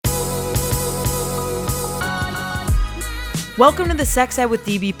Welcome to the Sex Ed with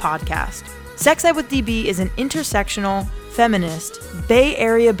DB podcast. Sex Ed with DB is an intersectional, feminist, Bay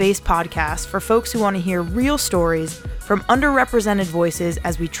Area-based podcast for folks who want to hear real stories from underrepresented voices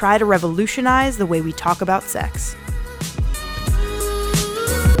as we try to revolutionize the way we talk about sex.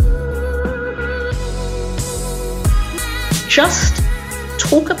 Just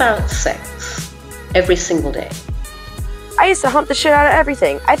talk about sex every single day. I used to hump the shit out of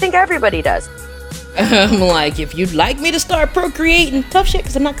everything. I think everybody does. I'm like, if you'd like me to start procreating, tough shit,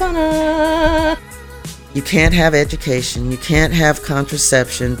 because I'm not gonna. You can't have education, you can't have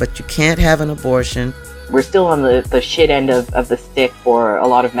contraception, but you can't have an abortion. We're still on the shit end of the stick for a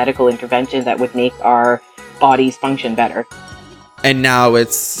lot of medical intervention that would make our bodies function better. And now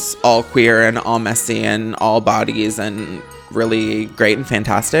it's all queer and all messy and all bodies and really great and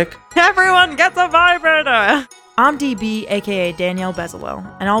fantastic. Everyone gets a vibrator! I'm DB, aka Danielle Bezalel,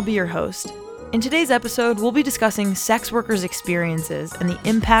 and I'll be your host. In today's episode, we'll be discussing sex workers' experiences and the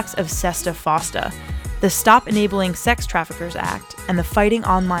impacts of SESTA FOSTA, the Stop Enabling Sex Traffickers Act, and the Fighting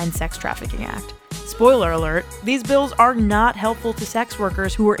Online Sex Trafficking Act. Spoiler alert, these bills are not helpful to sex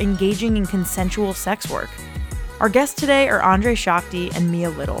workers who are engaging in consensual sex work. Our guests today are Andre Shakti and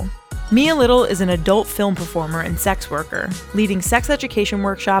Mia Little. Mia Little is an adult film performer and sex worker, leading sex education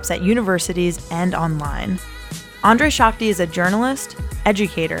workshops at universities and online. Andre Shakti is a journalist,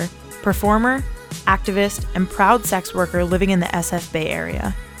 educator, performer, activist, and proud sex worker living in the SF Bay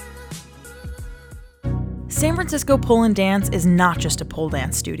Area. San Francisco Pole and Dance is not just a pole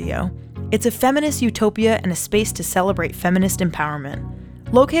dance studio. It's a feminist utopia and a space to celebrate feminist empowerment.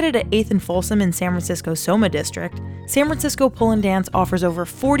 Located at 8th and Folsom in San Francisco's Soma District, San Francisco Pole and Dance offers over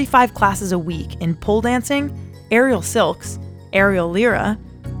 45 classes a week in pole dancing, aerial silks, aerial lyra,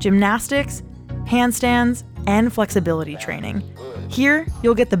 gymnastics, handstands, and flexibility training. Here,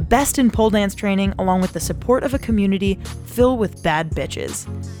 you'll get the best in pole dance training along with the support of a community filled with bad bitches.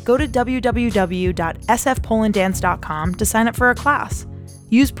 Go to www.sfpoleanddance.com to sign up for a class.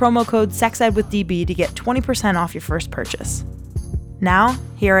 Use promo code SEXEDWITHDB to get 20% off your first purchase. Now,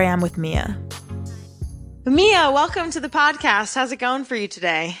 here I am with Mia. Mia, welcome to the podcast. How's it going for you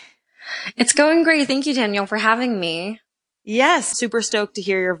today? It's going great. Thank you, Danielle, for having me. Yes, super stoked to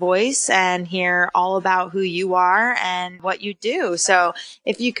hear your voice and hear all about who you are and what you do. So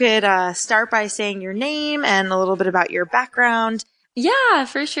if you could start by saying your name and a little bit about your background. Yeah,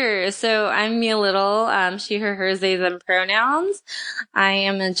 for sure. So I'm Mia Little, she, her, hers, they, them pronouns. I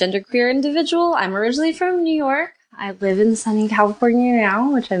am a genderqueer individual. I'm originally from New York. I live in sunny California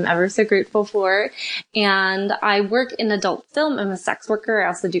now, which I'm ever so grateful for. And I work in adult film. I'm a sex worker. I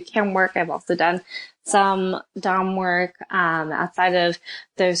also do cam work. I've also done some dom work outside of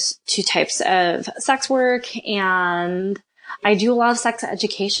those two types of sex work. And I do a lot of sex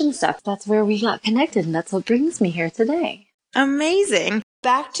education stuff. That's where we got connected. And that's what brings me here today. Amazing.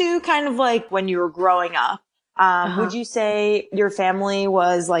 Back to kind of like when you were growing up, would you say your family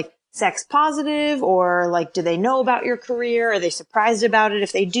was like sex positive, or like, do they know about your career? Are they surprised about it?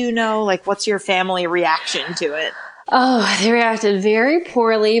 If they do know, like, what's your family reaction to it? Oh, they reacted very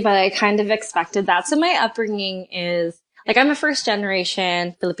poorly, but I kind of expected that. So my upbringing is, like, I'm a first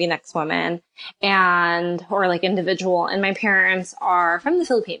generation Filipinx woman or like individual, and my parents are from the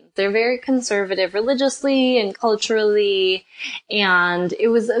Philippines. They're very conservative religiously and culturally, and it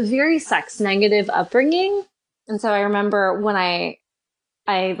was a very sex negative upbringing. And so I remember when I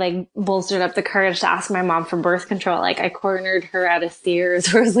like bolstered up the courage to ask my mom for birth control. Like I cornered her at a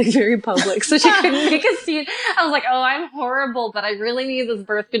Sears where it was like very public, so she couldn't make a scene. I was like, oh, I'm horrible, but I really need this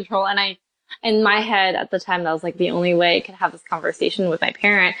birth control. And in my head at the time, that was like the only way I could have this conversation with my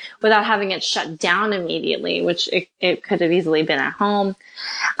parent without having it shut down immediately, which it could have easily been at home.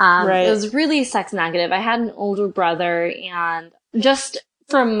 Right. It was really sex negative. I had an older brother, and just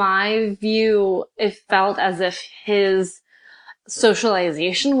from my view, it felt as if his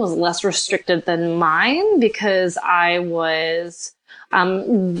socialization was less restricted than mine because I was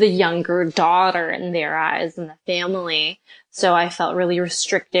the younger daughter in their eyes in the family. So I felt really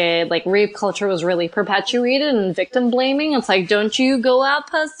restricted. Like rape culture was really perpetuated and victim blaming. It's like, don't you go out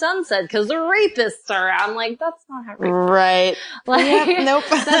past sunset because the rapists are out. I'm like, that's not how rape Right. Like, yep,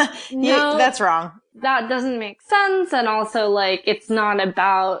 nope. That's wrong. That doesn't make sense. And also like, it's not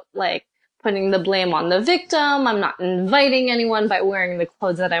about like putting the blame on the victim. I'm not inviting anyone by wearing the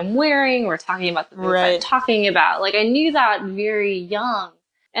clothes that I'm wearing. We're talking about the things I'm talking about. Like I knew that very young.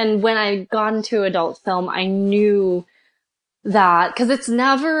 And when I got into adult film, I knew that, cause it's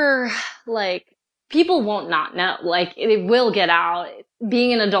never like, people won't not know. Like it will get out.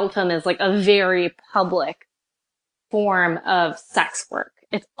 Being an adult film is like a very public form of sex work.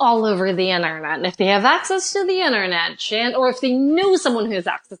 it's all over the internet. And if they have access to the internet, or if they know someone who has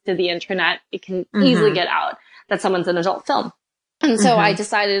access to the internet, it can easily get out that someone's an adult film. And so I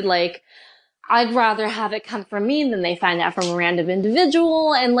decided, like, I'd rather have it come from me than they find out from a random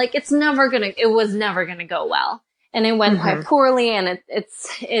individual. And like, it was never gonna go well. And it went quite poorly, and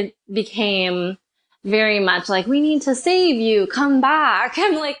it became very much like, we need to save you, come back.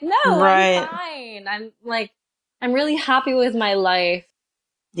 I'm like, no, I'm fine. I'm really happy with my life.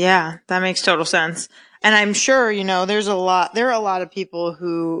 Yeah, that makes total sense. And I'm sure, there are a lot of people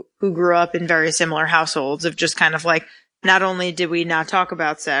who grew up in very similar households of just kind of like, not only did we not talk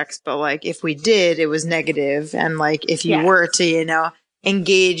about sex, but like if we did, it was negative. And like if you were to,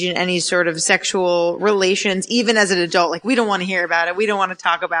 engage in any sort of sexual relations, even as an adult, like we don't want to hear about it. We don't want to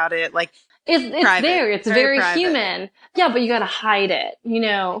talk about it. Like it's private, there. It's very human. Yeah, but you gotta hide it,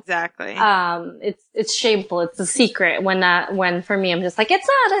 Exactly. It's shameful. It's a secret when for me, I'm just like, it's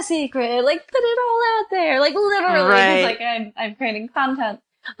not a secret. Like put it all out there. Like literally. Right. It's like I'm creating content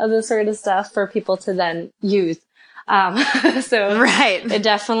of this sort of stuff for people to then use. So it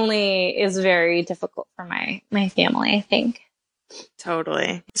definitely is very difficult for my family, I think.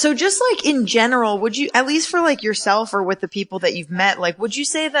 Totally. So just like in general, would you, at least for like yourself or with the people that you've met, like, would you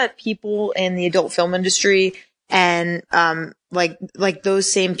say that people in the adult film industry and, like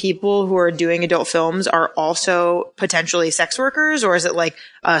those same people who are doing adult films are also potentially sex workers? Or is it like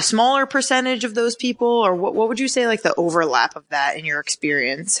a smaller percentage of those people? Or what would you say like the overlap of that in your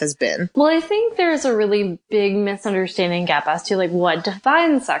experience has been? Well, I think there's a really big misunderstanding gap as to like what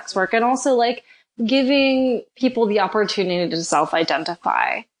defines sex work, and also like giving people the opportunity to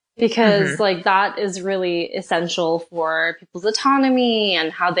self-identify, because like that is really essential for people's autonomy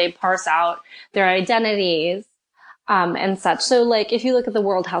and how they parse out their identities. And such. So like, if you look at the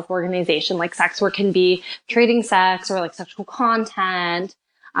World Health Organization, like sex work can be trading sex or like sexual content,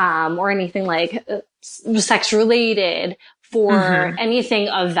 or anything like sex related for anything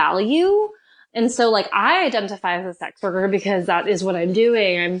of value. And so like, I identify as a sex worker because that is what I'm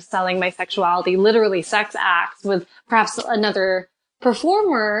doing. I'm selling my sexuality, literally sex acts with perhaps another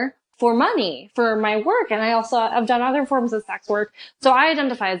performer for money, for my work. And I've done other forms of sex work. So I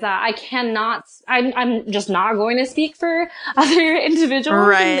identify as that. I'm just not going to speak for other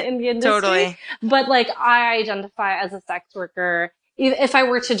individuals in the industry. Totally. But like, I identify as a sex worker. If I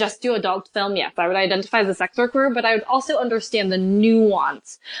were to just do adult film, yes, I would identify as a sex worker, but I would also understand the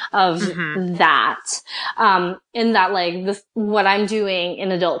nuance of that. In that like what I'm doing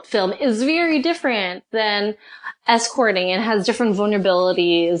in adult film is very different than escorting, and has different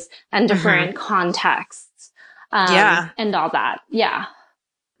vulnerabilities and different contexts. And all that. Yeah.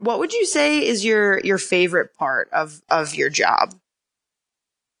 What would you say is your favorite part of your job?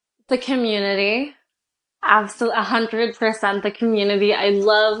 The community. Absolutely, 100% the community. I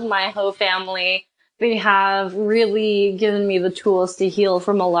love my whole family. They have really given me the tools to heal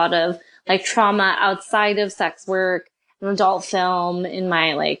from a lot of like trauma outside of sex work and adult film in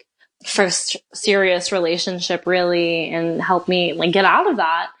my like first serious relationship, really, and help me like get out of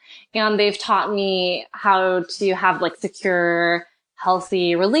that. And they've taught me how to have like secure,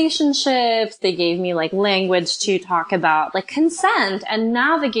 healthy relationships. They gave me like language to talk about like consent and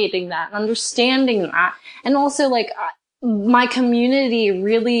navigating that and understanding that. And also like my community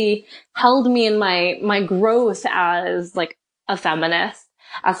really held me in my growth as like a feminist,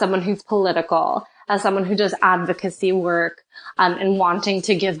 as someone who's political, as someone who does advocacy work, and wanting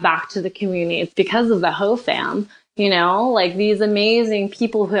to give back to the community. It's because of the Ho Fam, like these amazing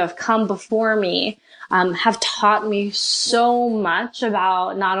people who have come before me, have taught me so much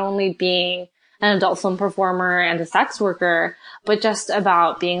about not only being an adult film performer and a sex worker, but just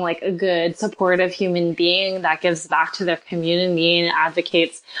about being like a good, supportive human being that gives back to their community and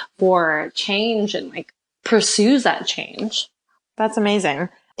advocates for change and like pursues that change. That's amazing.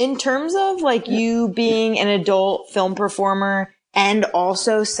 In terms of like you being an adult film performer and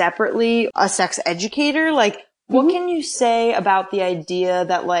also separately a sex educator, like what can you say about the idea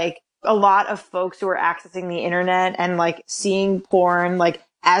that like a lot of folks who are accessing the internet and like seeing porn like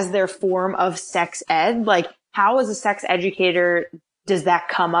as their form of sex ed, like how as a sex educator does that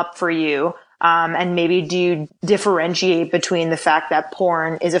come up for you? And maybe do you differentiate between the fact that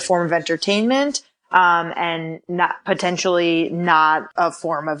porn is a form of entertainment, and potentially not a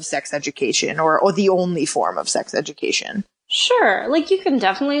form of sex education or the only form of sex education? Sure. Like you can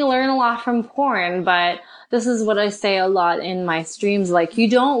definitely learn a lot from porn, but this is what I say a lot in my streams. Like you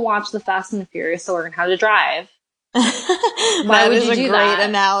don't watch the Fast and Furious to learn how to drive. Why would you do that? That is a great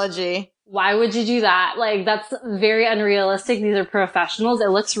analogy. why would you do that? Like, that's very unrealistic. These are professionals. It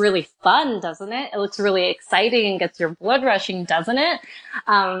looks really fun, doesn't it? It looks really exciting and gets your blood rushing, doesn't it?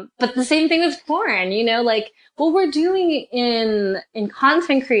 But the same thing with porn, you know, like what we're doing in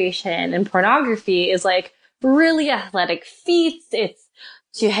content creation and pornography is like really athletic feats. It's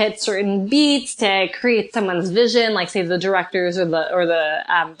to hit certain beats, to create someone's vision, like say the director's or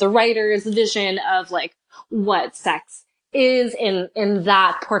the writer's vision of like what sex is in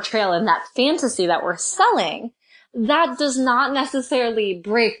that portrayal, in that fantasy that we're selling. That does not necessarily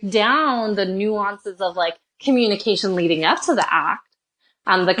break down the nuances of like communication leading up to the act.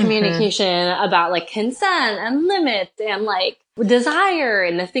 The communication about like consent and limits and like desire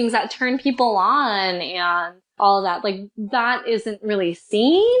and the things that turn people on and all of that. Like that isn't really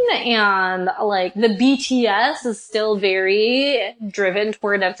seen. And like the BTS is still very driven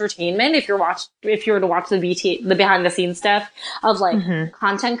toward entertainment. If you were to watch the behind the scenes stuff of like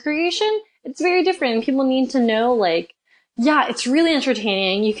content creation, it's very different. People need to know like, yeah, it's really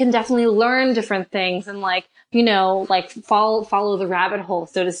entertaining. You can definitely learn different things and like, you know, like follow the rabbit hole,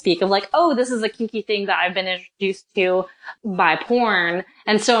 so to speak, of like, oh, this is a kinky thing that I've been introduced to by porn.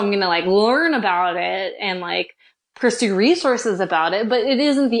 And so I'm going to like learn about it and like pursue resources about it. But it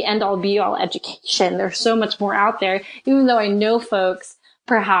isn't the end all be all education. There's so much more out there, even though I know folks,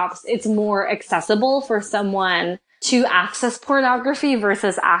 perhaps it's more accessible for someone to access pornography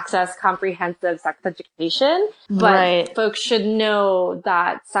versus access comprehensive sex education. But folks should know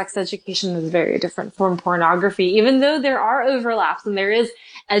that sex education is very different from pornography. Even though there are overlaps and there is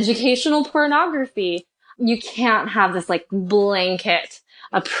educational pornography, you can't have this like blanket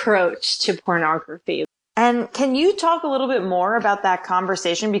approach to pornography. And can you talk a little bit more about that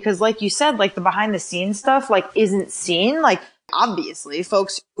conversation? Because like you said, like the behind the scenes stuff like isn't seen. Like obviously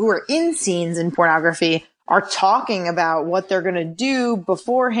folks who are in scenes in pornography are talking about what they're going to do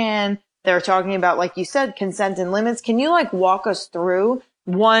beforehand. They're talking about, like you said, consent and limits. Can you like walk us through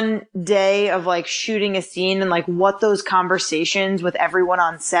one day of like shooting a scene and like what those conversations with everyone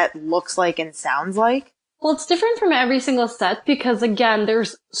on set looks like and sounds like? Well, it's different from every single set because again,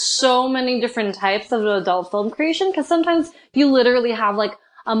 there's so many different types of adult film creation because sometimes you literally have like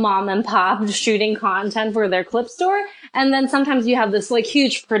a mom and pop shooting content for their clip store. And then sometimes you have this like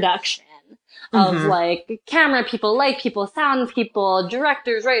huge production of like camera people, light people, sound people,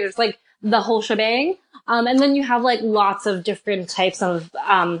 directors, writers, like the whole shebang. And then you have like lots of different types of,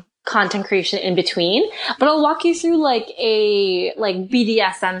 content creation in between. But I'll walk you through like a, like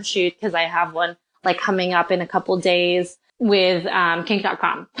BDSM shoot because I have one like coming up in a couple days with,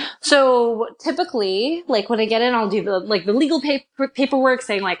 kink.com. So typically, like when I get in, I'll do the legal paperwork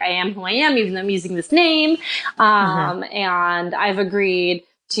saying like I am who I am, even though I'm using this name. And I've agreed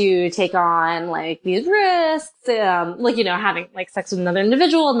to take on like these risks, like, you know, having like sex with another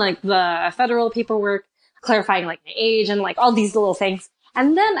individual and like the federal paperwork, clarifying like my age and like all these little things.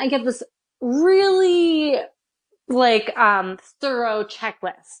 And then I get this really like, thorough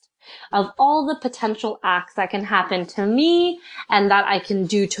checklist of all the potential acts that can happen to me and that I can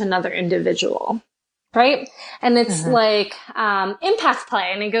do to another individual. Right. And it's like, impact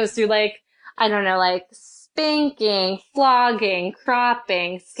play. And it goes through like, I don't know, like, spanking, flogging,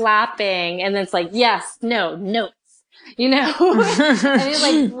 cropping, slapping, and then it's like, yes, no, notes, you know? And it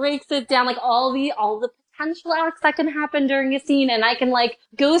like breaks it down, like all the potential acts that can happen during a scene, and I can like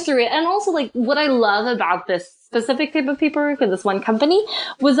go through it. And also like what I love about this specific type of paperwork with this one company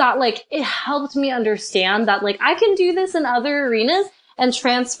was that like it helped me understand that like I can do this in other arenas and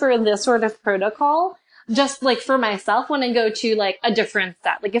transfer this sort of protocol just like for myself when I go to like a different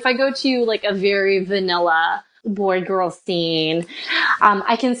set. Like if I go to like a very vanilla boy girl scene,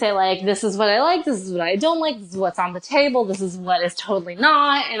 I can say like, this is what I like, this is what I don't like, this is what's on the table, this is what is totally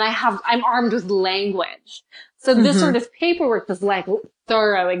not. And I'm armed with language. So this sort of paperwork, this like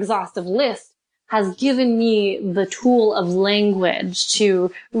thorough, exhaustive list has given me the tool of language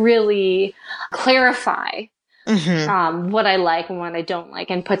to really clarify what I like and what I don't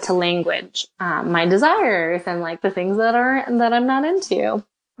like, and put to language my desires and like the things that I'm not into.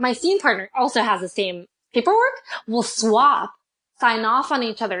 My scene partner also has the same paperwork. We'll swap, sign off on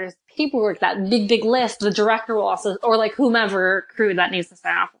each other's paperwork, that big list. The director will also, or like whomever crew that needs to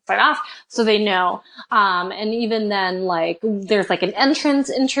sign off so they know. And even then, like, there's like an entrance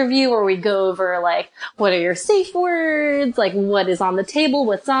interview where we go over like, what are your safe words? Like, what is on the table?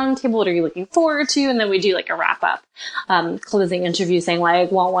 What's on the table? What are you looking forward to? And then we do like a wrap up, closing interview saying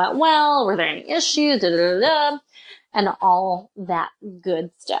like, what went well? Were there any issues? And all that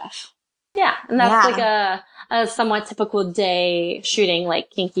good stuff. Yeah. And that's like a somewhat typical day shooting like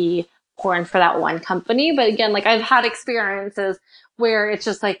kinky porn for that one company. But again, like I've had experiences where it's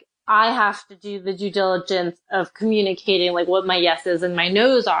just like I have to do the due diligence of communicating like what my yeses and my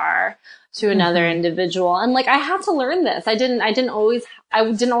nos are to another individual. And like, I had to learn this. I didn't always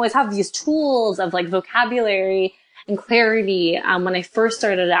have these tools of like vocabulary and clarity, when I first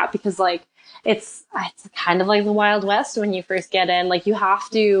started out, because like, it's kind of like the Wild West when you first get in. Like, you have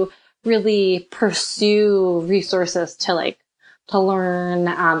to really pursue resources to learn,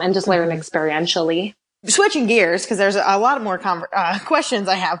 and just learn experientially. Switching gears, because there's a lot more questions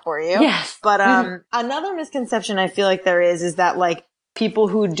I have for you. Yes. But another misconception I feel like there is that like people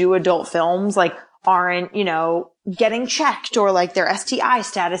who do adult films like aren't, you know, getting checked, or like their STI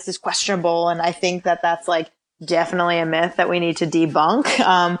status is questionable. And I think that that's like definitely a myth that we need to debunk.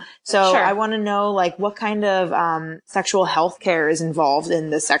 So Sure. I want to know like what kind of sexual health care is involved in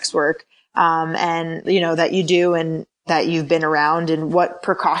the sex work, and you know, that you do and that you've been around, and what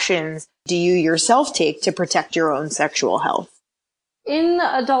precautions do you yourself take to protect your own sexual health? In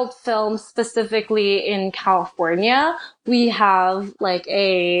adult film, specifically in California, we have like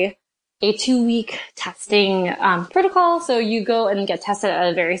a 2-week testing protocol. So you go and get tested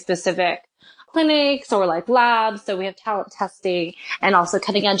at a very specific clinics or like labs. So we have talent testing and also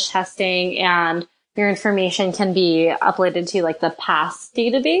cutting edge testing, and your information can be uploaded to like the PASS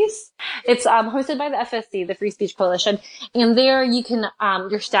database. It's hosted by the FSC, the Free Speech Coalition, and there you can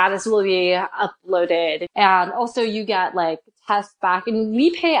your status will be uploaded, and also you get like tests back, and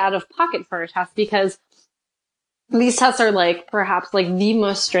we pay out of pocket for our tests because these tests are like perhaps like the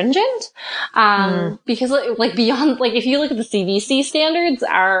most stringent, because like beyond, like if you look at the CDC standards,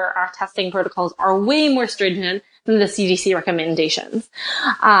 our testing protocols are way more stringent than the CDC recommendations.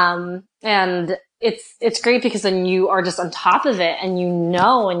 And it's great because then you are just on top of it, and you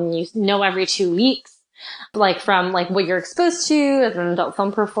know every 2 weeks, like from like what you're exposed to as an adult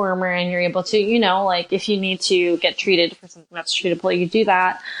film performer, and you're able to, you know, like if you need to get treated for something that's treatable, you do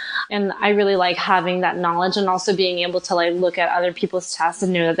that. And I really like having that knowledge, and also being able to like look at other people's tests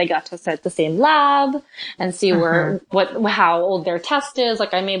and know that they got tested at the same lab and see how old their test is.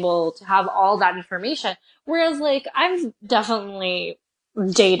 Like, I'm able to have all that information. Whereas like I've definitely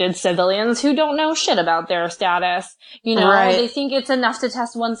dated civilians who don't know shit about their status. You know, Right. They think it's enough to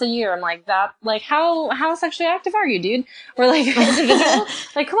test once a year. I'm like, that, like, how sexually active are you, dude? Or like, individual?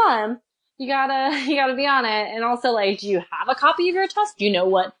 Like, come on. You gotta be on it. And also, like, do you have a copy of your test? Do you know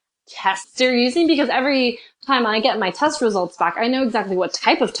what tests you're using? Because every time I get my test results back, I know exactly what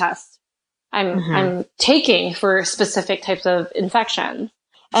type of test I'm taking for specific types of infection.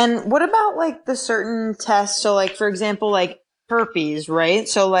 And what about like the certain tests? So like, for example, like herpes, right?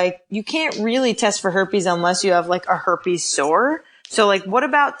 So like you can't really test for herpes unless you have like a herpes sore. So like, what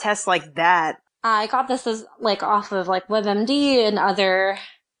about tests like that? I got this as like off of like WebMD and other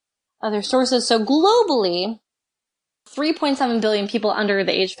sources. So globally, 3.7 billion people under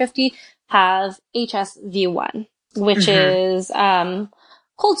the age 50 have HSV1, which is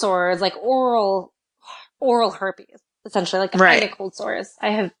cold sores, like oral herpes, essentially, like kind of cold sores. I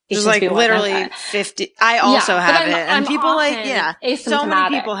have HSV1. Just like literally 50. I also have it. And people like, so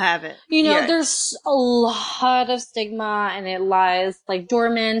many people have it. You know, there's a lot of stigma, and it lies like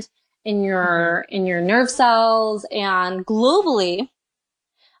dormant in your nerve cells. And globally,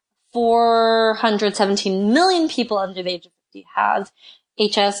 417 million people under the age of 50 have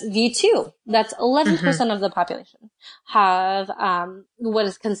HSV2. That's 11% of the population have what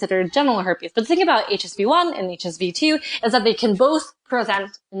is considered genital herpes. But the thing about HSV1 and HSV2 is that they can both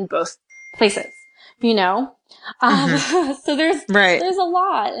present in both places, you know? So there's a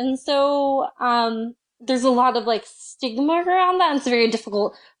lot. And so there's a lot of like stigma around that, and it's very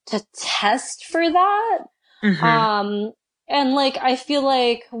difficult to test for that. And like, I feel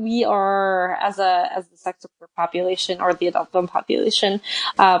like we are, as the sex worker population or the adult film population,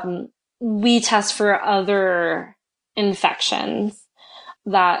 we test for other infections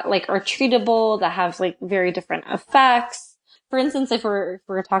that like are treatable, that have like very different effects. For instance, if we're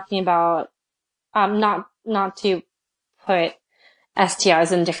talking about, not to put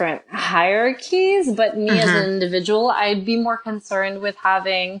STIs in different hierarchies, but me as an individual, I'd be more concerned with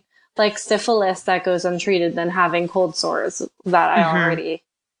having like syphilis that goes untreated than having cold sores that I already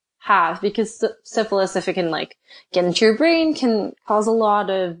have, because syphilis, if it can like get into your brain, can cause a lot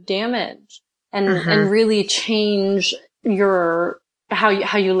of damage and really change how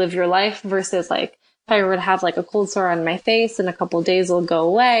you live your life, versus like if I were to have like a cold sore on my face in a couple of days, it'll go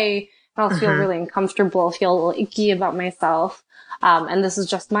away. I'll feel really uncomfortable, feel a little icky about myself. And this is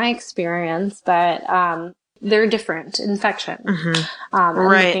just my experience, but they're different infections. I'm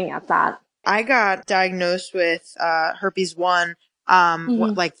looking at that. I got diagnosed with herpes 1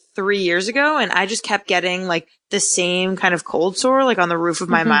 like 3 years ago. And I just kept getting like the same kind of cold sore, like on the roof of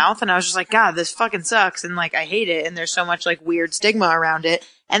my mouth. And I was just like, God, this fucking sucks. And like, I hate it. And there's so much like weird stigma around it.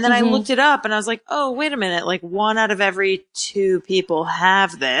 And then I looked it up and I was like, oh, wait a minute. Like 1 out of every 2 people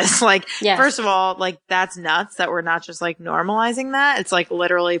have this. Like, first of all, like that's nuts that we're not just like normalizing that. It's like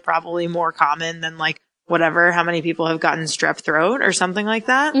literally probably more common than like whatever, how many people have gotten strep throat or something like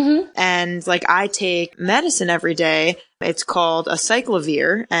that. And like I take medicine every day. It's called a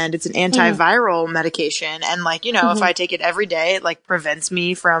cyclovir and it's an antiviral medication. And like, you know, if I take it every day, it like prevents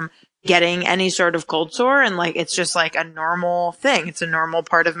me from getting any sort of cold sore. And like, it's just like a normal thing. It's a normal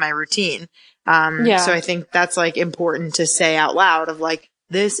part of my routine. So I think that's like important to say out loud of like,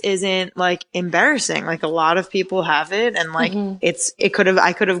 this isn't like embarrassing. Like a lot of people have it and like I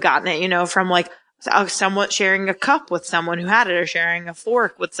could have gotten it, you know, from like somewhat sharing a cup with someone who had it or sharing a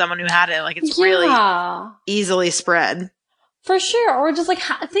fork with someone who had it. Like it's really easily spread. For sure. Or just like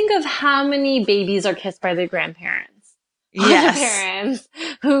think of how many babies are kissed by their grandparents. Yes. Parents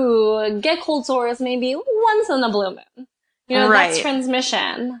who get cold sores maybe once in a blue moon. You know, that's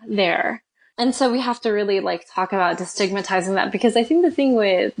transmission there. And so we have to really like talk about destigmatizing that because I think the thing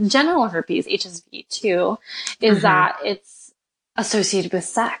with genital herpes, HSV too, is that it's associated with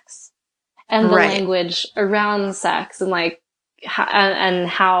sex and the language around sex and like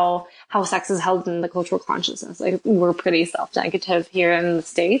how sex is held in the cultural consciousness. Like we're pretty self-negative here in the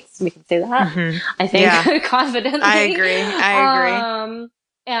States. We can say that. I think confidently. I agree.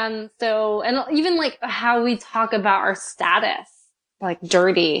 And so, and even like how we talk about our status, like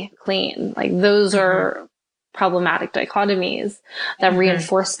dirty, clean, like those are problematic dichotomies that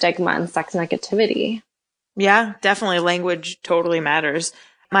reinforce stigma and sex negativity. Yeah, definitely. Language totally matters.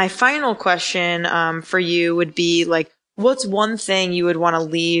 My final question for you would be like, what's one thing you would want to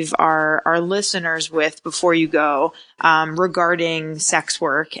leave our listeners with before you go regarding sex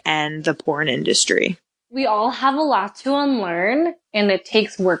work and the porn industry? We all have a lot to unlearn, and it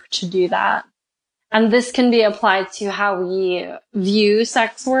takes work to do that. And this can be applied to how we view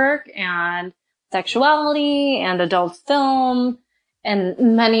sex work and sexuality and adult film and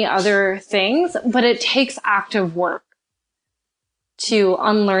many other things, but it takes active work to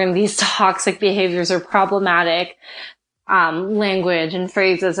unlearn these toxic behaviors or problematic language and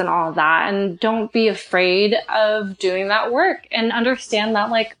phrases and all of that. And don't be afraid of doing that work and understand that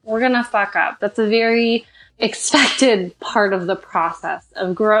like we're going to fuck up. That's a very expected part of the process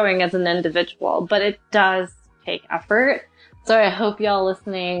of growing as an individual, but it does take effort. So I hope y'all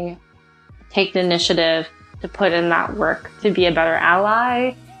listening take the initiative to put in that work to be a better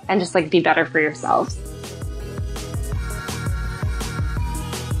ally and just like be better for yourselves.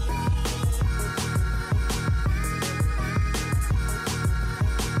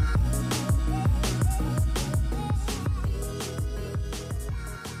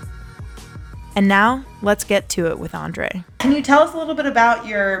 And now, let's get to it with Andre. Can you tell us a little bit about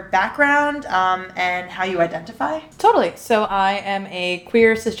your background and how you identify? Totally. So I am a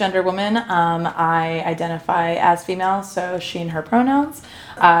queer cisgender woman. I identify as female, so she and her pronouns.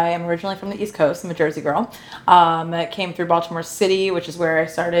 I am originally from the East Coast. I'm a Jersey girl. Came through Baltimore City, which is where I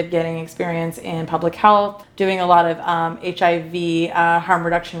started getting experience in public health, doing a lot of HIV harm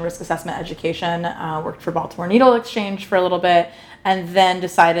reduction risk assessment education. Worked for Baltimore Needle Exchange for a little bit, and then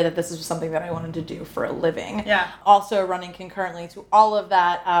decided that this was something that I wanted to do for a living. Yeah. Also running concurrently to all of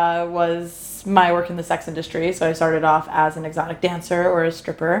that was my work in the sex industry. So I started off as an exotic dancer or a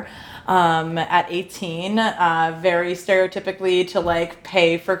stripper at 18, very stereotypically to like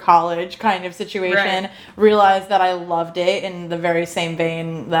pay for college kind of situation. Right. Realized that I loved it in the very same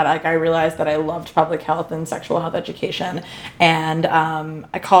vein that like I realized that I loved public health and sexual health education. And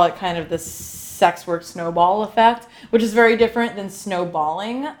I call it kind of this sex work snowball effect, which is very different than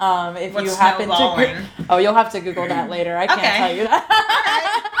snowballing. If What's you happen snowballing? to, you'll have to Google that later. I can't tell you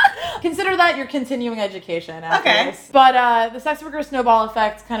that. Consider that your continuing education after this. But the sex worker snowball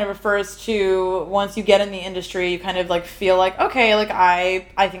effect kind of refers to once you get in the industry, you kind of like feel like, okay, like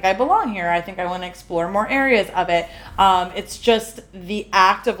I think I belong here. I think I want to explore more areas of it. It's just the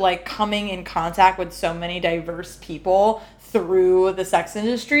act of like coming in contact with so many diverse people through the sex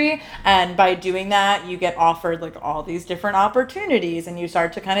industry, and by doing that you get offered like all these different opportunities and you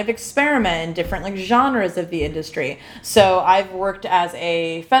start to kind of experiment in different like genres of the industry. So I've worked as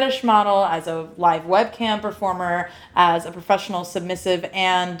a fetish model, as a live webcam performer, as a professional submissive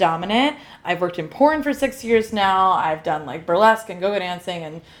and dominant. I've worked in porn for 6 years now. I've done like burlesque and go-go dancing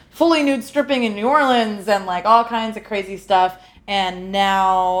and fully nude stripping in New Orleans and like all kinds of crazy stuff. And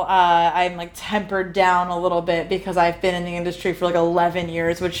now I'm like tempered down a little bit because I've been in the industry for like 11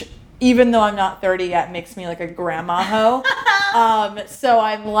 years, which even though I'm not 30 yet makes me like a grandma hoe. So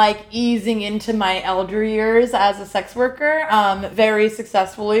I'm like easing into my elder years as a sex worker, very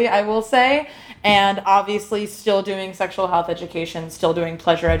successfully, I will say. And obviously still doing sexual health education, still doing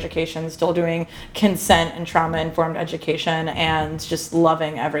pleasure education, still doing consent and trauma-informed education, and just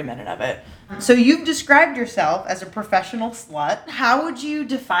loving every minute of it. So you've described yourself as a professional slut. How would you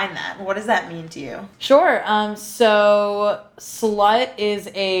define that? What does that mean to you? Sure. So slut is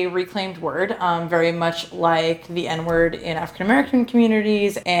a reclaimed word, very much like the N-word in African-American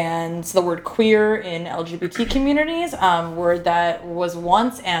communities and the word queer in LGBT communities, word that was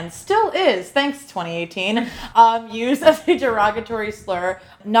once and still is, thanks 2018, used as a derogatory slur,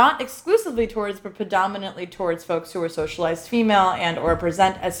 not exclusively towards, but predominantly towards folks who are socialized female and or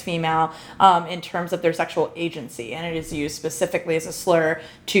present as female in terms of their sexual agency. And it is used specifically as a slur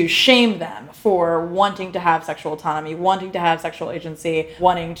to shame them for wanting to have sexual autonomy, wanting to have sexual agency,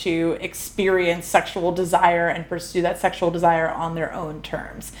 wanting to experience sexual desire and pursue that sexual desire on their own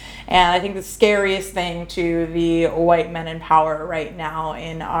terms. And I think the scariest thing to the white men in power right now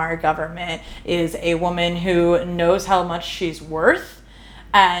in our government is a woman who knows how much she's worth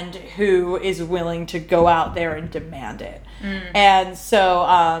and who is willing to go out there and demand it. And so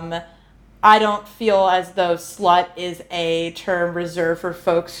I don't feel as though slut is a term reserved for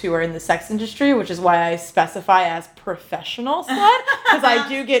folks who are in the sex industry, which is why I specify as professional slut, because I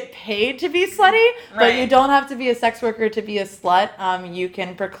do get paid to be slutty, but you don't have to be a sex worker to be a slut. You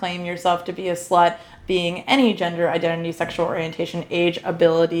can proclaim yourself to be a slut being any gender identity, sexual orientation, age,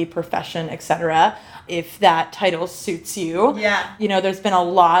 ability, profession, etc., if that title suits you. Yeah. You know, there's been a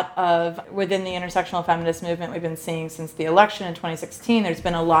lot of, within the intersectional feminist movement we've been seeing since the election in 2016, there's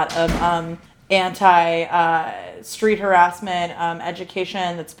been a lot of anti-street harassment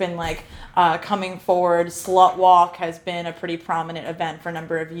education that's been like coming forward. Slut Walk has been a pretty prominent event for a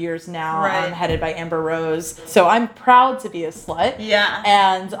number of years now, headed by Amber Rose. So I'm proud to be a slut. Yeah.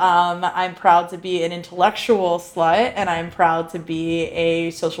 And I'm proud to be an intellectual slut, and I'm proud to be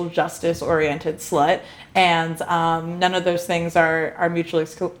a social justice oriented slut. And none of those things are mutually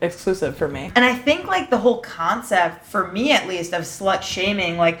exclusive for me. And I think like the whole concept, for me at least, of slut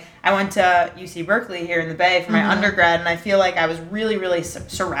shaming, like I went to UC Berkeley here in the Bay for my undergrad, and I feel like I was really, really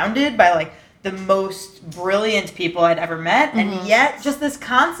surrounded by like the most brilliant people I'd ever met, and yet just this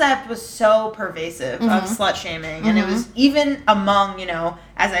concept was so pervasive of slut shaming, and it was even among, you know,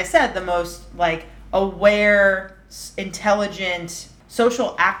 as I said, the most like aware, intelligent,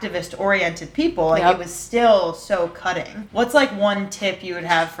 social activist oriented people. Like it was still so cutting. What's like one tip you would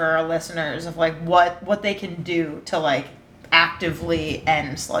have for our listeners of like what they can do to like actively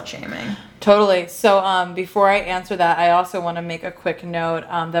end slut shaming? Totally. So before I answer that, I also want to make a quick note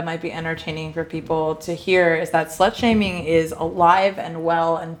that might be entertaining for people to hear, is that slut shaming is alive and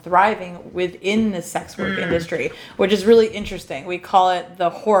well and thriving within the sex work industry, which is really interesting. We call it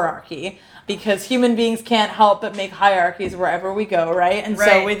the whorearchy, because human beings can't help but make hierarchies wherever we go, right? And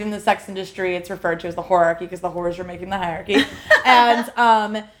so within the sex industry, it's referred to as the whorearchy because the whores are making the hierarchy.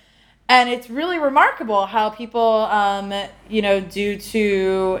 And it's really remarkable how people, you know, due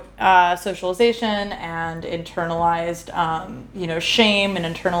to socialization and internalized, you know, shame and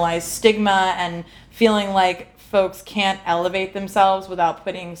internalized stigma and feeling like folks can't elevate themselves without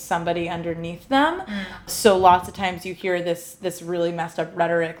putting somebody underneath them. So lots of times you hear this really messed up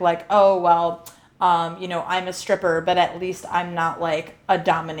rhetoric like, oh, well, you know, I'm a stripper, but at least I'm not like a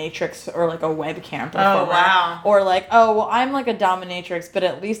dominatrix or like a webcam performer. Oh, wow. Or like, oh, well, I'm like a dominatrix, but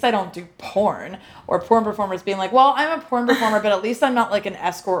at least I don't do porn. Or porn performers being like, well, I'm a porn performer, but at least I'm not like an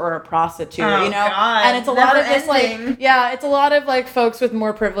escort or a prostitute, you know? God. And it's a lot of this like, it's a lot of like folks with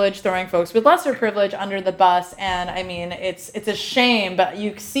more privilege throwing folks with lesser privilege under the bus. And I mean, it's a shame, but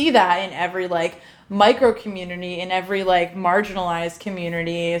you see that in every like micro community, in every like marginalized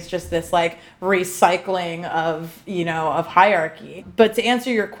community. It's just this like recycling of, you know, of hierarchy. But to answer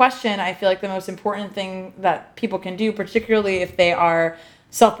your question, I feel like the most important thing that people can do, particularly if they are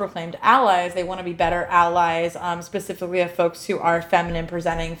self-proclaimed allies, they want to be better allies, specifically of folks who are feminine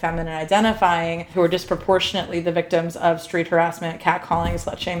presenting, feminine identifying, who are disproportionately the victims of street harassment, catcalling,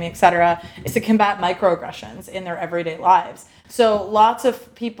 slut shaming, etc., is to combat microaggressions in their everyday lives. So lots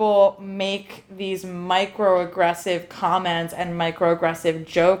of people make these microaggressive comments and microaggressive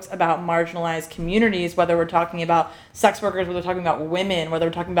jokes about marginalized communities, whether we're talking about sex workers, whether we're talking about women, whether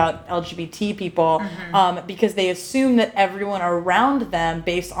we're talking about LGBT people, because they assume that everyone around them,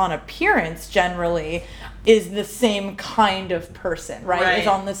 based on appearance generally, is the same kind of person, right? Is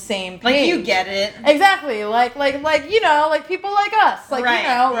on the same page. Like, you get it. Exactly. Like, you know, like people like us. Like, you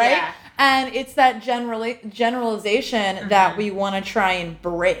know, right? Yeah. And it's that generalization that we want to try and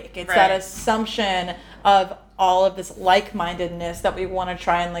break. It's that assumption of all of this like-mindedness that we want to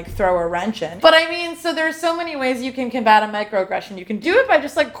try and like throw a wrench in. But I mean, so there's so many ways you can combat a microaggression. You can do it by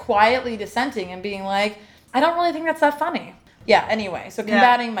just like quietly dissenting and being like, I don't really think that's that funny. Yeah, anyway, so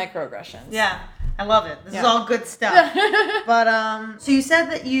combating microaggressions. Yeah. I love it. This is all good stuff. But so you said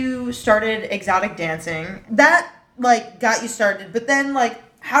that you started exotic dancing. That like got you started, but then like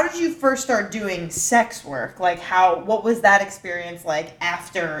how did you first start doing sex work? Like what was that experience like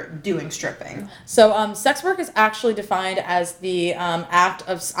after doing stripping? So sex work is actually defined as the act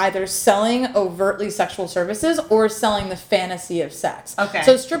of either selling overtly sexual services or selling the fantasy of sex. Okay.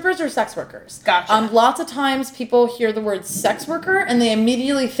 So strippers are sex workers. Gotcha. Lots of times people hear the word sex worker and they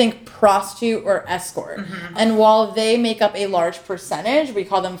immediately think prostitute or escort. Mm-hmm. And while they make up a large percentage, we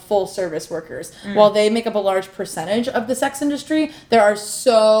call them full service workers. Mm. While they make up a large percentage of the sex industry, there are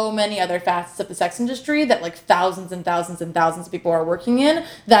so many other facets of the sex industry that like thousands and thousands and thousands of people are working in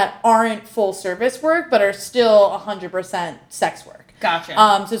that aren't full service work but are still 100% sex work.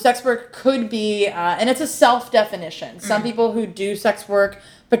 Gotcha. So sex work could be, and it's a self-definition. Some people who do sex work,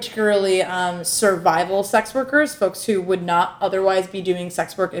 particularly survival sex workers, folks who would not otherwise be doing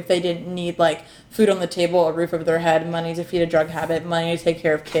sex work if they didn't need like food on the table, a roof over their head, money to feed a drug habit, money to take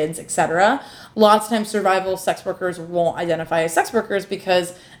care of kids, etc. Lots of times survival sex workers won't identify as sex workers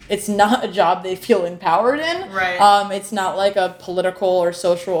because it's not a job they feel empowered in. Right. It's not like a political or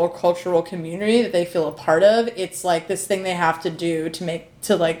social or cultural community that they feel a part of. It's like this thing they have to do to make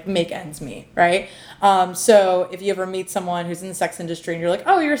ends meet, right? So if you ever meet someone who's in the sex industry and you're like,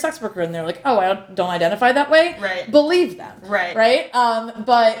 oh, you're a sex worker, and they're like, oh, I don't identify that way. Right. Believe them. Right. Right?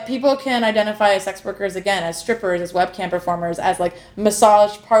 But people can identify as sex workers, again, as strippers, as webcam performers, as like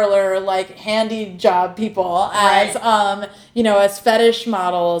massage parlor, like handy job people, as, as fetish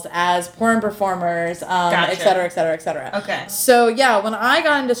models, as porn performers, Gotcha. et cetera, et cetera, et cetera. Okay. So yeah, when I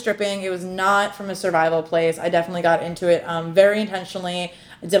got into stripping, it was not from a survival place. I definitely got into it very intentionally.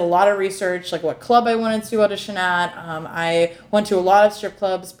 I did a lot of research, like what club I wanted to audition at. I went to a lot of strip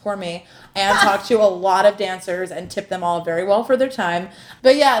clubs, poor me, and talked to a lot of dancers and tipped them all very well for their time.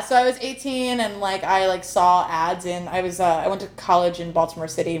 But yeah, so I was 18 and like I like saw ads I went to college in Baltimore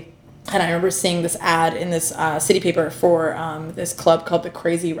City. And I remember seeing this ad in this city paper for this club called the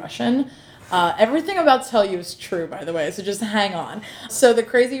Crazy Russian. Everything I'm about to tell you is true, by the way, so just hang on. So the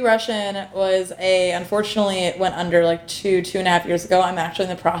Crazy Russian was unfortunately it went under like 2.5 years ago. I'm actually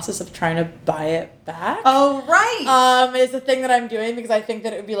in the process of trying to buy it back. Oh, right. It's a thing that I'm doing because I think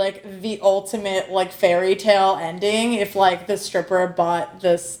that it would be like the ultimate like fairy tale ending if like the stripper bought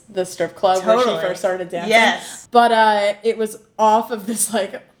the strip club where she first started dancing. Yes. But it was off of this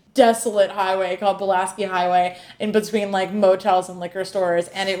like desolate highway called Pulaski Highway in between like motels and liquor stores,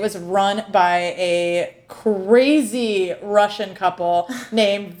 and it was run by a crazy Russian couple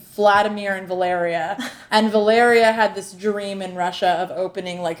named Vladimir and Valeria. And Valeria had this dream in Russia of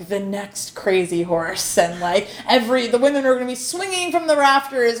opening like the next Crazy Horse, and like the women were going to be swinging from the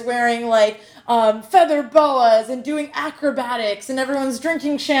rafters wearing like feather boas and doing acrobatics, and everyone's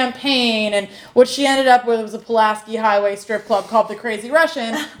drinking champagne. And what she ended up with was a Pulaski Highway strip club called the Crazy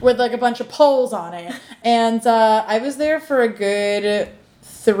Russian with like a bunch of poles on it. And I was there for a good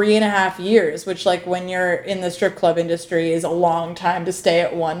 3.5 years, which like when you're in the strip club industry is a long time to stay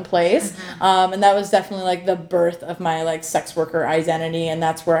at one place. Mm-hmm. And that was definitely like the birth of my like sex worker identity. And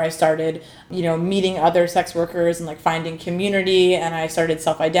that's where I started, meeting other sex workers and like finding community. And I started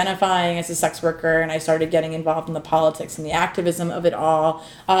self-identifying as a sex worker, and I started getting involved in the politics and the activism of it all.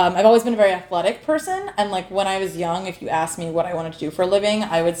 I've always been a very athletic person. And like when I was young, if you asked me what I wanted to do for a living,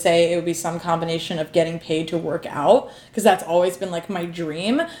 I would say it would be some combination of getting paid to work out, because that's always been like my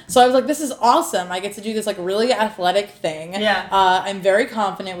dream. So I was like, this is awesome. I get to do this like really athletic thing. Yeah. I'm very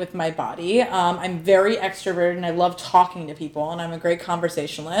confident with my body. I'm very extroverted and I love talking to people, and I'm a great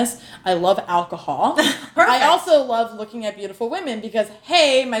conversationalist. I love alcohol. I also love looking at beautiful women because,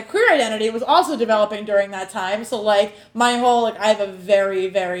 hey, my queer identity was also developing during that time. So like my whole, like I have a very,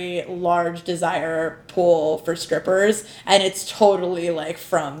 very large desire pool for strippers, and it's totally like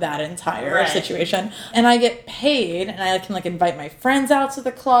from that entire situation. And I get paid, and I can like invite my friends out to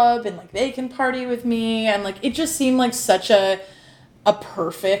the club, and like they can party with me, and like it just seemed like such a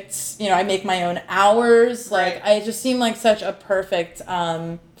perfect, I make my own hours, like I just seemed like such a perfect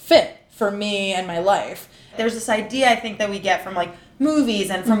fit for me and my life. There's this idea I think that we get from like movies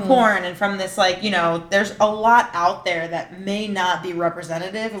and from porn and from this, like, you know, there's a lot out there that may not be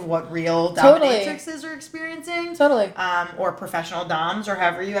representative of what real dominatrixes are experiencing. Totally. Or professional doms, or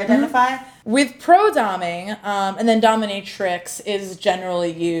however you identify. With pro-doming, and then dominatrix is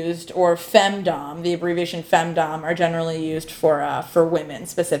generally used, or femdom, the abbreviation femdom, are generally used for women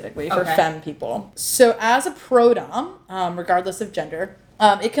specifically, for femme people. So as a pro-dom, regardless of gender,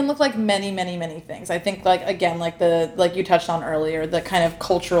 it can look like many, many, many things. I think, like, again, like you touched on earlier, the kind of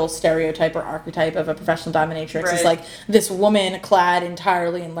cultural stereotype or archetype of a professional dominatrix is like this woman clad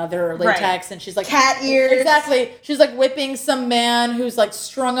entirely in leather or latex, and she's like cat ears. Exactly. She's like whipping some man who's like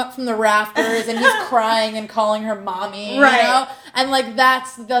strung up from the rafters, and he's crying and calling her mommy. You know? And like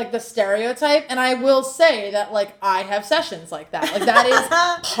that's like the stereotype. And I will say that like I have sessions like that. Like that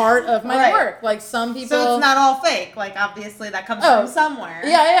is part of my work. Like some people. So it's not all fake. Like obviously that comes from somewhere.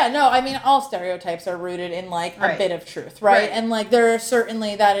 Yeah. No, I mean all stereotypes are rooted in like a bit of truth, right? And like there are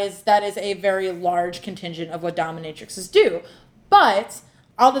certainly that is a very large contingent of what dominatrixes do. But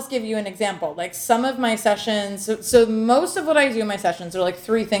I'll just give you an example. Like some of my sessions, so most of what I do in my sessions are like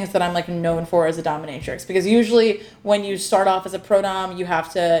 3 things that I'm like known for as a dominatrix. Because usually when you start off as a pro-dom, you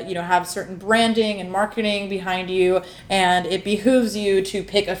have to, you know, have certain branding and marketing behind you. And it behooves you to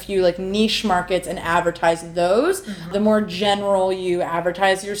pick a few like niche markets and advertise those. The more general you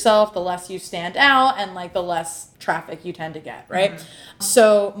advertise yourself, the less you stand out and like the less traffic you tend to get, right?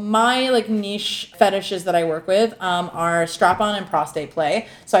 So my like niche fetishes that I work with are strap-on and prostate play.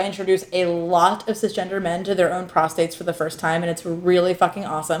 So I introduce a lot of cisgender men to their own prostates for the first time, and it's really fucking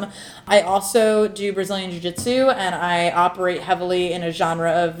awesome. I also do Brazilian Jiu-Jitsu, and I operate heavily in a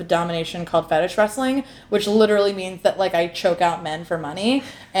genre of domination called fetish wrestling, which literally means that like I choke out men for money,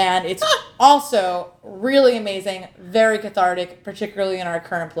 and it's also really amazing, very cathartic, particularly in our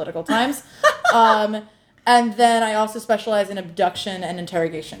current political times. And then I also specialize in abduction and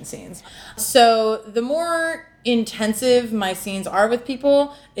interrogation scenes. So the more intensive my scenes are with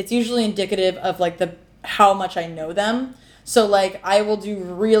people, it's usually indicative of like how much I know them. So like I will do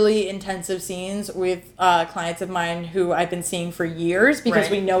really intensive scenes with clients of mine who I've been seeing for years because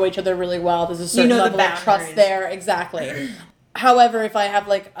we know each other really well. There's a certain level of trust there. Exactly. However, if I have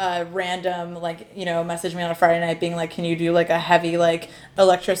like a random, like, you know, message me on a Friday night being like, can you do like a heavy like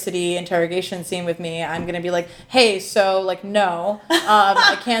electricity interrogation scene with me? I'm going to be like, hey, so like, no,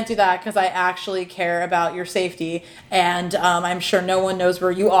 I can't do that because I actually care about your safety. And I'm sure no one knows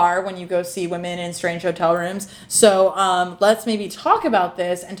where you are when you go see women in strange hotel rooms. So let's maybe talk about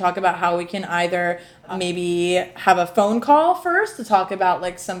this and talk about how we can either maybe have a phone call first to talk about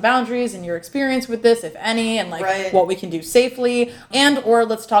like some boundaries and your experience with this, if any, and like what we can do safely, and or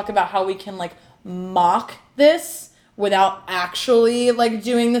let's talk about how we can like mock this without actually like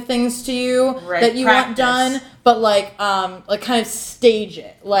doing the things to you that you want done, but like kind of stage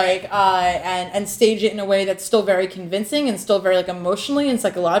it and stage it in a way that's still very convincing and still very like emotionally and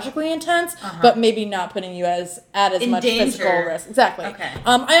psychologically intense, but maybe not putting you at as much physical risk. Exactly. Okay.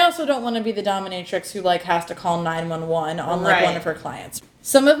 I also don't want to be the dominatrix who like has to call 911 on like one of her clients.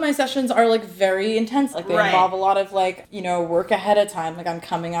 Some of my sessions are like very intense. Like they involve a lot of like, you know, work ahead of time. Like I'm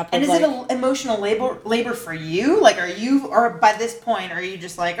coming up with and is it an emotional labor for you? Like or by this point, are you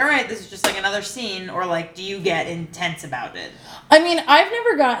just like, all right, this is just like another scene, or like do you get intense about it? I mean, I've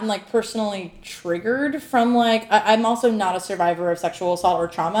never gotten like personally triggered from like, I'm also not a survivor of sexual assault or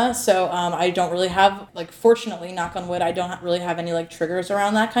trauma. So I don't really have like, fortunately, knock on wood, I don't really have any like triggers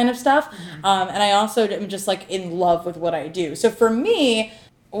around that kind of stuff. And I also am just like in love with what I do. So for me,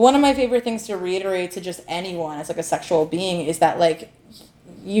 one of my favorite things to reiterate to just anyone as like a sexual being is that like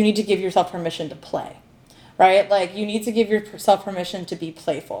you need to give yourself permission to play, right? Like you need to give yourself permission to be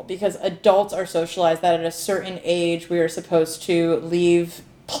playful, because adults are socialized that at a certain age we are supposed to leave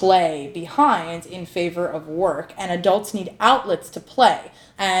play behind in favor of work, and adults need outlets to play.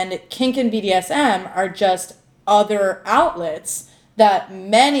 And kink and BDSM are just other outlets that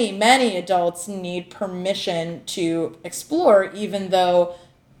many, many adults need permission to explore, even though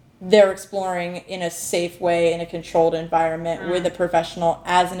they're exploring in a safe way, in a controlled environment with a professional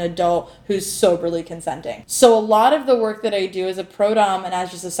as an adult who's soberly consenting. So a lot of the work that I do as a pro-dom and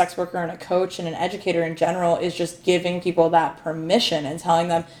as just a sex worker and a coach and an educator in general is just giving people that permission and telling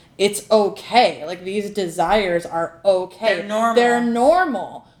them it's okay. Like these desires are okay. They're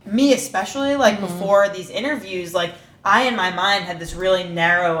normal. Me especially, like before these interviews, like I, in my mind, had this really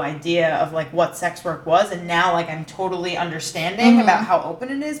narrow idea of, like, what sex work was, and now, like, I'm totally understanding about how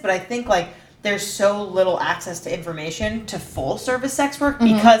open it is, but I think, like, there's so little access to information to full-service sex work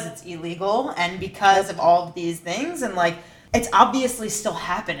because it's illegal and because of all of these things, and, like, it's obviously still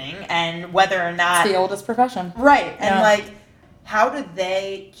happening, and whether or not... It's the oldest profession. Right, and, like, how do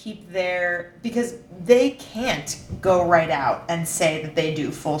they keep their, because they can't go right out and say that they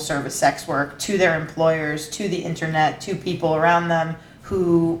do full service sex work to their employers, to the internet, to people around them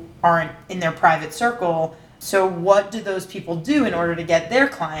who aren't in their private circle. So what do those people do in order to get their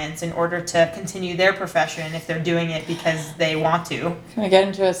clients, in order to continue their profession if they're doing it because they want to? Can we get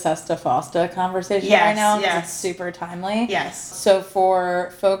into a SESTA FOSTA conversation right now? Yes. It's super timely. Yes. So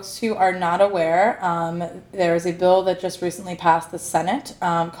for folks who are not aware, there is a bill that just recently passed the Senate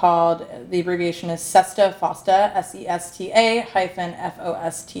called, the abbreviation is SESTA FOSTA,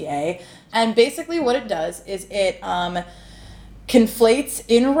 SESTA-FOSTA. And basically what it does is it conflates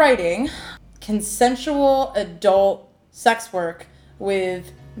in writing consensual adult sex work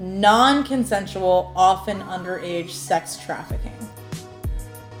with non-consensual, often underage sex trafficking.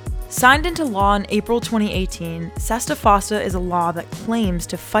 Signed into law in April 2018, SESTA FOSTA is a law that claims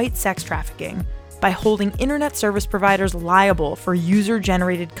to fight sex trafficking by holding internet service providers liable for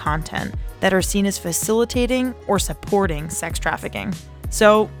user-generated content that are seen as facilitating or supporting sex trafficking.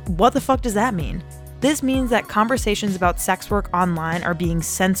 So, what the fuck does that mean? This means that conversations about sex work online are being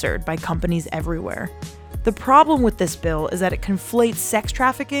censored by companies everywhere. The problem with this bill is that it conflates sex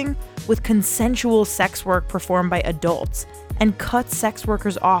trafficking with consensual sex work performed by adults and cuts sex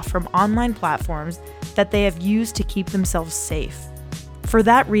workers off from online platforms that they have used to keep themselves safe. For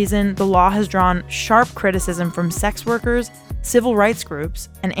that reason, the law has drawn sharp criticism from sex workers, civil rights groups,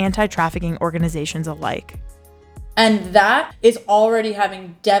 and anti-trafficking organizations alike. And that is already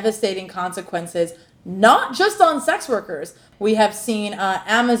having devastating consequences, not just on sex workers. We have seen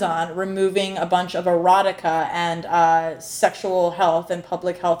Amazon removing a bunch of erotica and sexual health and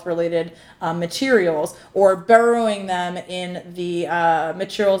public health related materials, or burrowing them in the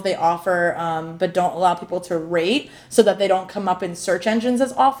materials they offer but don't allow people to rate so that they don't come up in search engines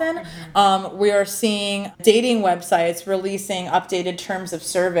as often. We are seeing dating websites releasing updated terms of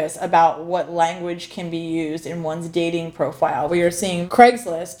service about what language can be used in one's dating profile. We are seeing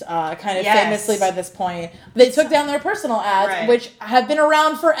Craigslist, kind of famously by this point, they took down their personal ads, which have been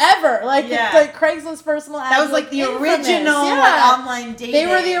around forever. Like Craigslist personal ads. That was like the original online dating. They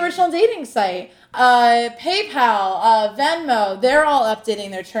were the original dating site. PayPal, Venmo, they're all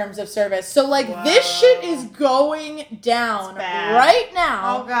updating their terms of service. So like this shit is going down right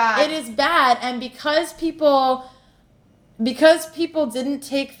now. Oh God. It is bad. And because people didn't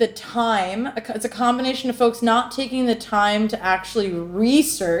take the time, it's a combination of folks not taking the time to actually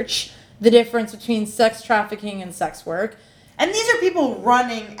research the difference between sex trafficking and sex work. And these are people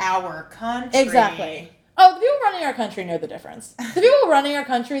running our country. Exactly. Oh, the people running our country know the difference. The people running our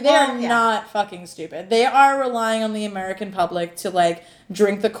country, they are not fucking stupid. They are relying on the American public to, like,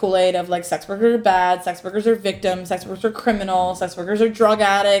 drink the Kool-Aid of, like, sex workers are bad, sex workers are victims, sex workers are criminals, sex workers are drug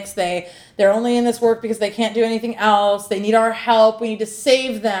addicts, they're only in this work because they can't do anything else, they need our help, we need to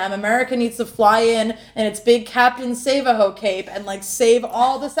save them, America needs to fly in its big Captain Save-A-Ho cape and, like, save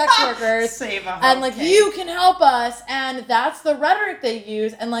all the sex workers. Save-A-Ho and, like, cape. you can help us, and that's the rhetoric they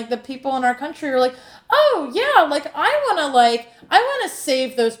use, and, like, the people in our country are like, oh, yeah, like, I want to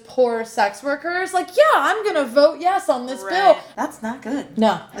save those poor sex workers. Like, yeah, I'm going to vote yes on this bill. That's not good.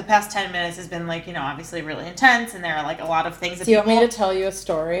 No. The past 10 minutes has been, like, obviously really intense, and there are, like, a lot of things that Do you want me to tell you a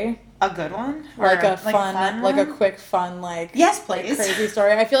story? A good one? Like a fun, like a quick fun, like... Yes, please. Crazy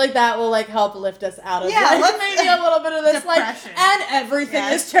story. I feel like that will, like, help lift us out of maybe a little bit of this, depression. Like, and everything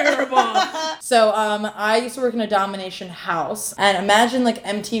is terrible. So, I used to work in a domination house, and imagine, like,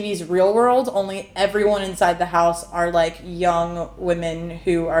 MTV's Real World, only everyone inside the house are, like, young women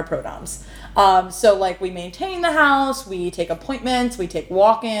who are pro-doms. So, like, we maintain the house, we take appointments, we take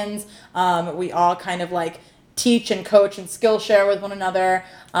walk-ins, we all kind of, like, teach and coach and skill share with one another,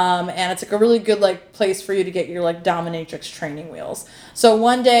 and it's like a really good like place for you to get your like dominatrix training wheels. So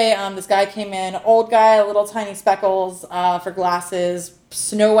one day this guy came in, old guy, little tiny speckles for glasses,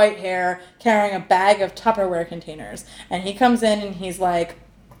 snow white hair, carrying a bag of Tupperware containers, and he comes in and he's like,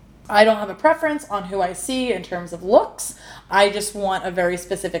 I don't have a preference on who I see in terms of looks. I just want a very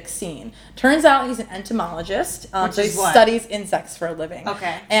specific scene. Turns out he's an entomologist, so he studies insects for a living.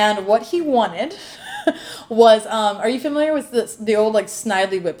 Okay. And what he wanted was, are you familiar with the old like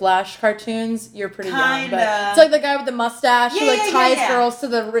Snidely Whiplash cartoons? You're pretty young, but it's like the guy with the mustache who like ties girls to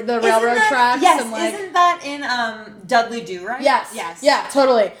the railroad tracks. Yes, and, like, isn't that in Dudley Do Right? Yes. Yeah,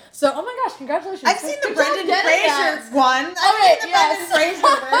 totally. So, oh my gosh, congratulations. I've seen the Brendan Fraser one. Okay, I've seen the Brendan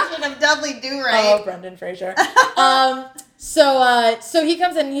Fraser version of Dudley Do Right. Oh, Brendan Fraser. So he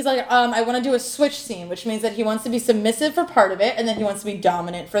comes in and he's like, I want to do a switch scene, which means that he wants to be submissive for part of it, and then he wants to be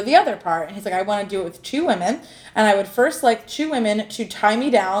dominant for the other part. And he's like, I want to do it with 2 women, and I would first like 2 women to tie me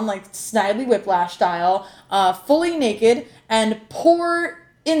down, like Snidely Whiplash style, fully naked, and pour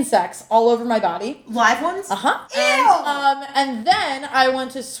insects all over my body. Live ones? And then I want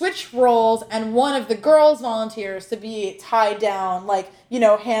to switch roles, and one of the girls volunteers to be tied down, like, you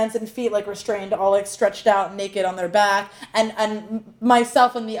know, hands and feet like restrained, all like stretched out naked on their back, and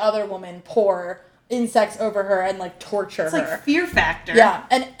myself and the other woman pour insects over her and like torture her. It's like Fear Factor. Yeah,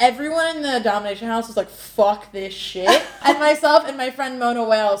 and everyone in the domination house was like, fuck this shit. And myself and my friend Mona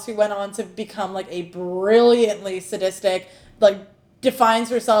Wales, who went on to become like a brilliantly sadistic, like, defines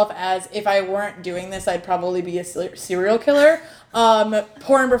herself as, if I weren't doing this, I'd probably be a serial killer.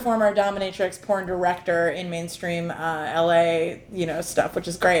 Porn performer, dominatrix, porn director in mainstream LA, you know, stuff, which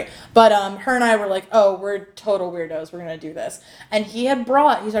is great. But her and I were like, oh, we're total weirdos. We're going to do this. And he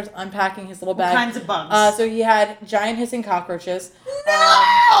starts unpacking his little bag. What kinds of bugs? So he had giant hissing cockroaches.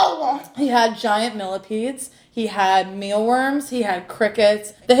 No! He had giant millipedes. He had mealworms. He had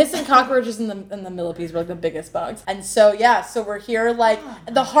crickets. The hissing cockroaches and the millipedes were like the biggest bugs. And so, yeah, so we're here, like,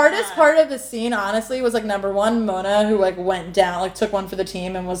 the hardest part of the scene, honestly, was like, number one, Mona, who like went down, like took one for the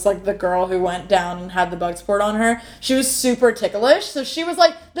team and was like the girl who went down and had the bugs poured on her. She was super ticklish. So she was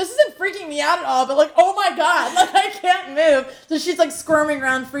like, this isn't freaking me out at all, but like, oh my God, like I can't move. So she's like squirming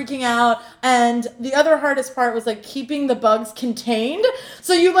around, freaking out. And the other hardest part was like keeping the bugs contained.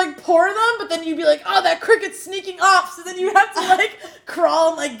 So you like pour them, but then you'd be like, oh, that cricket's sneaking off. So then you have to like crawl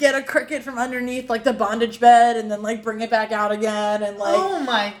and like get a cricket from underneath like the bondage bed and then like bring it back out again. And like, oh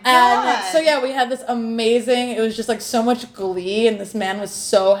my God. And so yeah, we had this amazing, it was just like so much glee, and this man was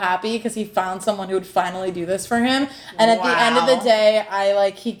so happy because he found someone who would finally do this for him. And at the end of the day,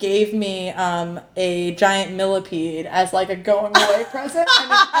 he gave me a giant millipede as like a going away present. I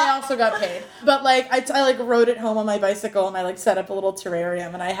mean, I also got paid, but like I like rode it home on my bicycle, and I like set up a little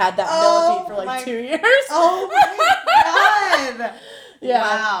terrarium, and I had that millipede for like 2 years. Oh my God. Yeah.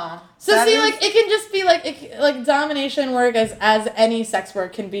 Wow. So like it can just be like domination work as any sex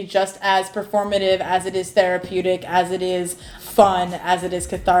work can be just as performative as it is therapeutic, as it is fun, as it is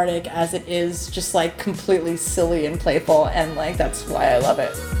cathartic, as it is just like completely silly and playful, and like that's why I love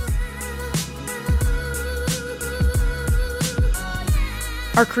it.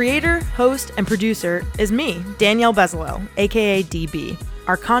 Our creator, host, and producer is me, Danielle Bezalel, aka DB.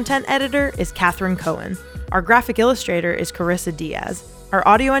 Our content editor is Catherine Cohen. Our graphic illustrator is Carissa Diaz. Our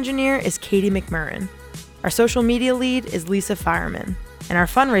audio engineer is Katie McMurrin. Our social media lead is Lisa Fireman. And our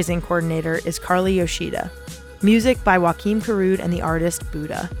fundraising coordinator is Carly Yoshida. Music by Joaquin Carud and the artist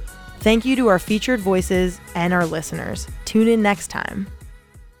Buddha. Thank you to our featured voices and our listeners. Tune in next time.